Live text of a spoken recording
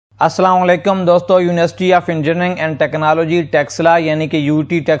अस्सलाम वालेकुम दोस्तों, university of engineering and technology Taxila यानी कि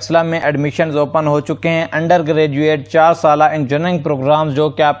यूटी टैक्सला में एडमिशन्स ओपन हो चुके हैं। अंडर ग्रेजुएट 4 साल इंजीनियरिंग प्रोग्राम्स जो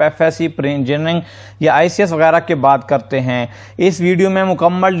कि आप एफएससी प्री इंजीनियरिंग या आईसीएस वगैरह की बात करते हैं। इस वीडियो में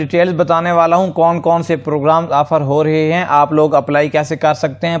मुकम्मल डिटेल्स बताने वाला हूं कौन कौन से प्रोग्राम्स ऑफर हो रहे हैं, आप लोग अप्लाई कैसे कर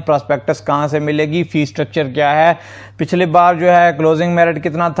सकते हैं, प्रॉस्पेक्टस कहां से मिलेगी, फीस स्ट्रक्चर क्या है, पिछली बार जो है क्लोजिंग मेरिट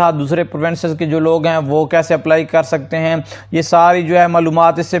कितना था, दूसरे प्रोविंसेस के जो लोग हैं वो कैसे अप्लाई कर सकते हैं, ये सारी जो है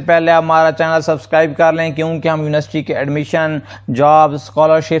मालूमात। इससे पहले आप हमारा चैनल सब्सक्राइब कर लें क्योंकि हम यूनिवर्सिटी के एडमिशन, जॉब,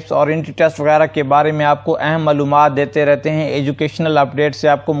 स्कॉलरशिप्स और एंट्री टेस्ट वगैरह के बारे में आपको अहम मालूमात देते रहते हैं। एजुकेशनल अपडेट से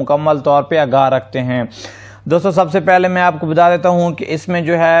आपको मुकम्मल तौर पे आगाह रखते हैं। दोस्तों, सबसे पहले मैं आपको बता देता हूं कि इसमें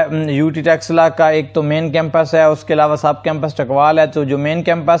जो है यूटी टैक्सला का एक तो मेन कैंपस है, उसके अलावा सब कैंपस टकवाल है। तो जो मेन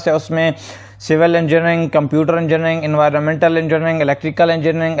कैंपस है उसमें civil engineering, computer engineering, environmental engineering, electrical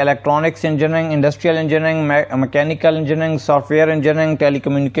engineering, electronics engineering, industrial engineering, mechanical engineering, software engineering,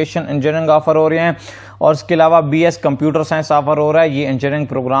 telecommunication engineering offer हो रहे हैं और उसके अलावा बीएस कंप्यूटर साइंस ऑफर हो रहा है। ये इंजीनियरिंग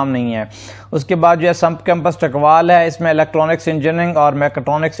प्रोग्राम नहीं है। उसके बाद जो है सब कैंपस टकवाल है, इसमें इलेक्ट्रॉनिक्स इंजीनियरिंग और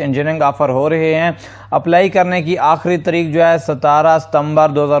मैकेट्रॉनिक्स इंजीनियरिंग ऑफर हो रहे हैं। अप्लाई करने की आखिरी तारीख जो है 17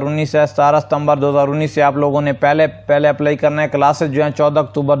 सितंबर 2019 है। 17 सितंबर 2019 से आप लोगों ने पहले अप्लाई करना है। क्लासेस जो है 14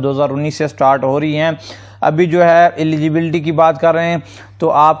 अक्टूबर 2019 से स्टार्ट हो रही हैं। अभी जो है एलिजिबिलिटी की बात कर रहे हैं तो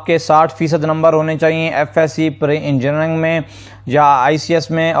आपके 60% नंबर होने चाहिए एफएससी प्री इंजीनियरिंग में या आईसीएस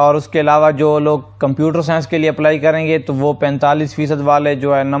में, और उसके अलावा जो लोग कंप्यूटर साइंस के लिए अप्लाई करेंगे तो वो 45% वाले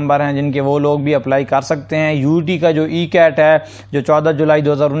जो है नंबर हैं जिनके, वो लोग भी अप्लाई कर सकते हैं। यूटी का जो ई कैट है जो 14 जुलाई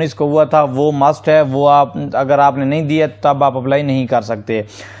 2019 को हुआ था वो मस्ट है, वो आप अगर आपने नहीं दिया तब आप अप्लाई नहीं कर सकते।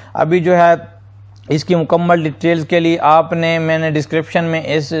 अभी जो है इसकी मुकम्मल डिटेल्स के लिए मैंने डिस्क्रिप्शन में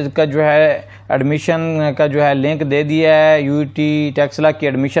इसका जो है एडमिशन का जो है लिंक दे दिया है, यूईटी टैक्सला की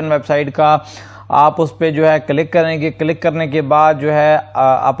एडमिशन वेबसाइट का। आप उस पर जो है क्लिक करेंगे, क्लिक करने के बाद जो है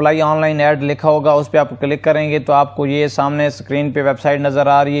अप्लाई ऑनलाइन ऐड लिखा होगा, उस पर आप क्लिक करेंगे तो आपको ये सामने स्क्रीन पे वेबसाइट नज़र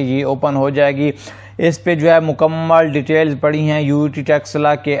आ रही है, ये ओपन हो जाएगी। इस पे जो है मुकम्मल डिटेल्स पड़ी हैं यूईटी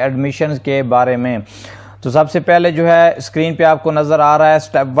टैक्सला के एडमिशन के बारे में। तो सबसे पहले जो है स्क्रीन पे आपको नज़र आ रहा है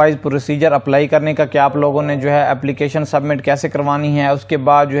स्टेप वाइज प्रोसीजर अप्लाई करने का, कि आप लोगों ने जो है एप्लीकेशन सबमिट कैसे करवानी है। उसके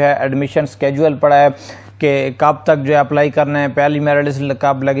बाद जो है एडमिशन स्केड्यूल पड़ा है कि कब तक जो है अप्लाई करना है, पहली मेरिट लिस्ट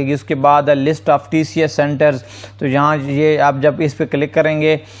कब लगेगी। उसके बाद लिस्ट ऑफ टीसीएस सेंटर्स, तो यहाँ ये आप जब इस पर क्लिक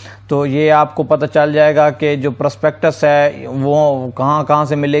करेंगे तो ये आपको पता चल जाएगा कि जो प्रोस्पेक्टस है वो कहाँ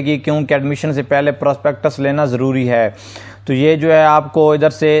से मिलेगी, क्योंकि एडमिशन से पहले प्रोस्पेक्टस लेना ज़रूरी है। तो ये जो है आपको इधर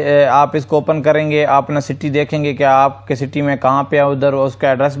से आप इसको ओपन करेंगे, आप अपना सिटी देखेंगे कि आपके सिटी में कहाँ पे है, उधर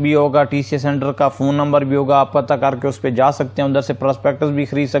उसका एड्रेस भी होगा, टीसीएस सेंटर का फ़ोन नंबर भी होगा, आप पता करके उस पर जा सकते हैं। उधर से प्रोस्पेक्टस भी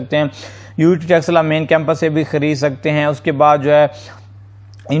खरीद सकते हैं, यूईटी टैक्सला मेन कैंपस से भी खरीद सकते हैं। उसके बाद जो है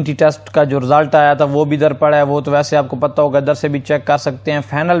एंट्री टेस्ट का जो रिजल्ट आया था वो भी इधर पड़ा है, वो तो वैसे आपको पता होगा, इधर से भी चेक कर सकते हैं।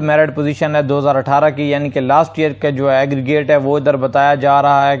 फाइनल मेरिट पोजीशन है 2018 की, यानी कि लास्ट ईयर का जो एग्रीगेट है वो इधर बताया जा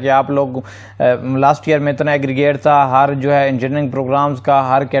रहा है कि आप लोग लास्ट ईयर में इतना एग्रीगेट था हर जो है इंजीनियरिंग प्रोग्राम्स का,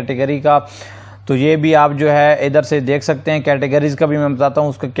 हर कैटेगरी का। तो ये भी आप जो है इधर से देख सकते हैं। कैटेगरीज का भी मैं बताता हूँ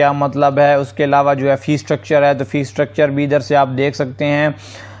उसका क्या मतलब है। उसके अलावा जो है फीस स्ट्रक्चर है, तो फीस स्ट्रक्चर भी इधर से आप देख सकते हैं।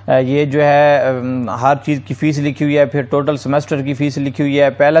 ये जो है हर चीज़ की फ़ीस लिखी हुई है, फिर टोटल सेमेस्टर की फ़ीस लिखी हुई है,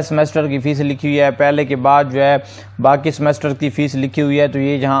 पहले सेमेस्टर की फ़ीस लिखी हुई है, पहले के बाद जो है बाकी सेमेस्टर की फ़ीस लिखी हुई है। तो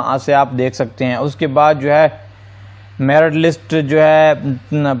ये जहाँ से आप देख सकते हैं। उसके बाद जो है मेरिट लिस्ट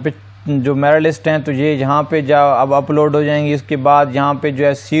जो मेरिट लिस्ट हैं तो ये यहाँ पे जाओ अब अपलोड हो जाएंगी। उसके बाद यहाँ पे जो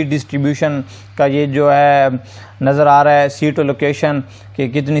है सीट डिस्ट्रीब्यूशन का ये जो है नज़र आ रहा है, सीट लोकेशन कि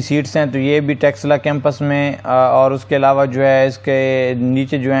कितनी सीट्स हैं, तो ये भी टैक्सला कैंपस में, और उसके अलावा जो है इसके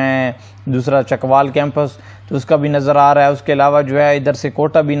नीचे जो है दूसरा चकवाल कैंपस, तो उसका भी नज़र आ रहा है। उसके अलावा जो है इधर से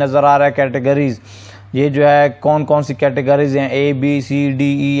कोटा भी नज़र आ रहा है, कैटेगरीज़ ये जो है कौन कौन सी कैटेगरीज हैं, A B C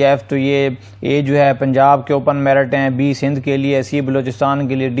D E F. तो ये ए जो है पंजाब के ओपन मेरिट हैं, बी सिंध के लिए, सी बलूचिस्तान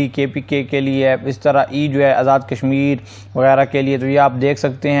के लिए, डी KPK के लिए, इस तरह ई जो है आज़ाद कश्मीर वगैरह के लिए। तो ये आप देख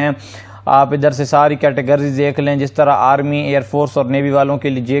सकते हैं। आप इधर से सारी कैटेगरीज देख लें, जिस तरह आर्मी, एयरफोर्स और नेवी वालों के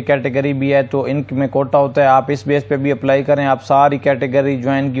लिए जे कैटेगरी भी है, तो इनमें कोटा होता है। आप इस बेस पे भी अप्लाई करें। आप सारी कैटेगरी जो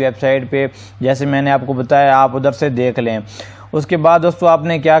है इनकी वेबसाइट पे जैसे मैंने आपको बताया आप उधर से देख लें। उसके बाद दोस्तों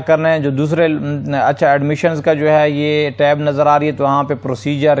आपने क्या करना है, जो दूसरे एडमिशन्स का जो है ये टैब नज़र आ रही है, तो वहाँ पे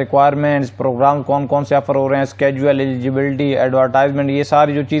प्रोसीजर, रिक्वायरमेंट्स, प्रोग्राम कौन कौन से ऑफर हो रहे हैं, स्केड्यूल, एलिजिबिलिटी, एडवर्टाइजमेंट, ये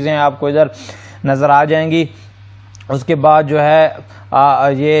सारी जो चीज़ें आपको इधर नज़र आ जाएंगी। उसके बाद जो है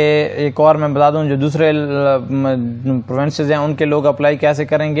ये एक और मैं बता दूं, जो दूसरे प्रोविंसेस हैं उनके लोग अप्लाई कैसे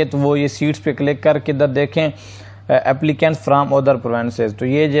करेंगे, तो वो ये सीट्स पे क्लिक करके इधर देखें एप्लीकेंट्स फ्राम अदर प्रोविंसेस। तो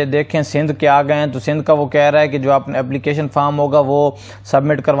ये देखें सिंध के आ गए हैं, तो सिंध का वो कह रहा है कि जो आपने एप्लीकेशन फॉर्म होगा वो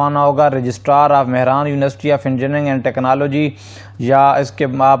सबमिट करवाना होगा registrar of Mehran university of engineering and technology, या इसके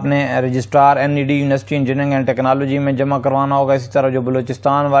आपने registrar NED university engineering and technology में जमा करवाना होगा। इसी तरह जो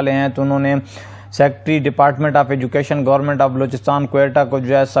बलूचिस्तान वाले हैं तो उन्होंने secretary department of education government of Balochistan Quetta को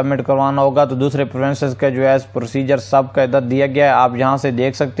जो है सबमिट करवाना होगा। तो दूसरे प्रोविंसेस का जो है प्रोसीजर सब का इधर दिया गया है, आप यहाँ से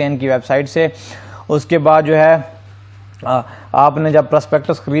देख सकते हैं इनकी वेबसाइट से। उसके बाद जो है आपने जब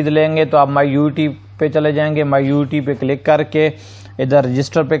प्रोस्पेक्टस खरीद लेंगे तो आप माई UET पे चले जाएंगे, माई UET पे क्लिक करके इधर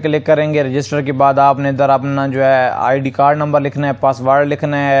रजिस्टर पे क्लिक करेंगे। रजिस्टर के बाद आपने इधर अपना जो है ID कार्ड नंबर लिखना है, पासवर्ड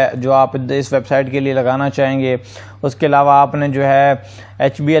लिखना है जो आप इस वेबसाइट के लिए लगाना चाहेंगे। उसके अलावा आपने जो है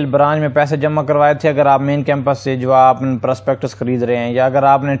HBL ब्रांच में पैसे जमा करवाए थे अगर आप मेन कैंपस से जो आप प्रोस्पेक्टस खरीद रहे हैं, या अगर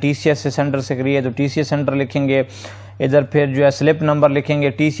आपने TCS से सेंटर से खरीदी है तो TCS सेंटर लिखेंगे। इधर फिर जो है स्लिप नंबर लिखेंगे।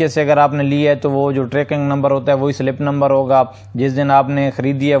 TCS से अगर आपने लिया है तो वो जो ट्रैकिंग नंबर होता है वही स्लिप नंबर होगा। जिस दिन आपने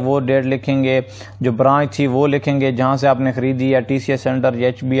खरीदी है वो डेट लिखेंगे, जो ब्रांच थी वो लिखेंगे जहाँ से आपने खरीदी है, TCS सेंटर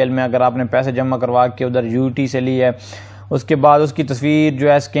या HBL में अगर आपने पैसे जमा करवा के उधर UET से ली है। उसके बाद उसकी तस्वीर जो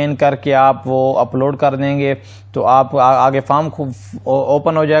है स्कैन करके आप वो अपलोड कर देंगे तो आप आगे फॉर्म खूब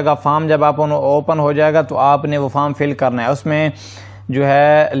ओपन हो जाएगा। फॉर्म जब आप ओपन हो जाएगा तो आपने वो फॉर्म फिल करना है। उसमें जो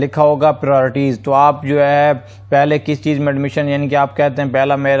है लिखा होगा प्रायोरिटीज़, तो आप जो है पहले किस चीज़ में एडमिशन, यानी कि आप कहते हैं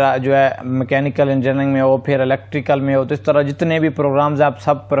पहला मेरा जो है मैकेनिकल इंजीनियरिंग में हो, फिर इलेक्ट्रिकल में हो, तो इस तरह जितने भी प्रोग्राम्स आप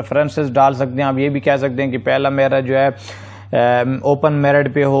सब प्रेफरेंसेस डाल सकते हैं। आप ये भी कह सकते हैं कि पहला मेरा जो है ओपन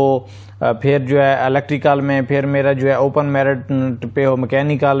मेरिट पे हो, फिर जो है इलेक्ट्रिकल में, फिर मेरा जो है ओपन मेरिट पे हो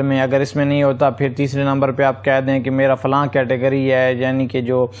मैकेनिकल में। अगर इसमें नहीं होता फिर तीसरे नंबर पे आप कह दें कि मेरा फलां कैटेगरी है, यानी कि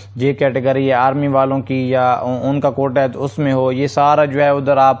जो J कैटेगरी है आर्मी वालों की या उनका कोटा है तो उसमें हो। ये सारा जो है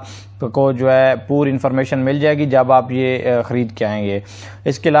उधर आप को जो है पूरी इन्फॉर्मेशन मिल जाएगी जब आप ये ख़रीद के आएंगे।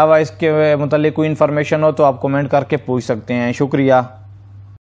 इसके अलावा इसके मुतालिक कोई इन्फॉर्मेशन हो तो आप कमेंट करके पूछ सकते हैं। शुक्रिया।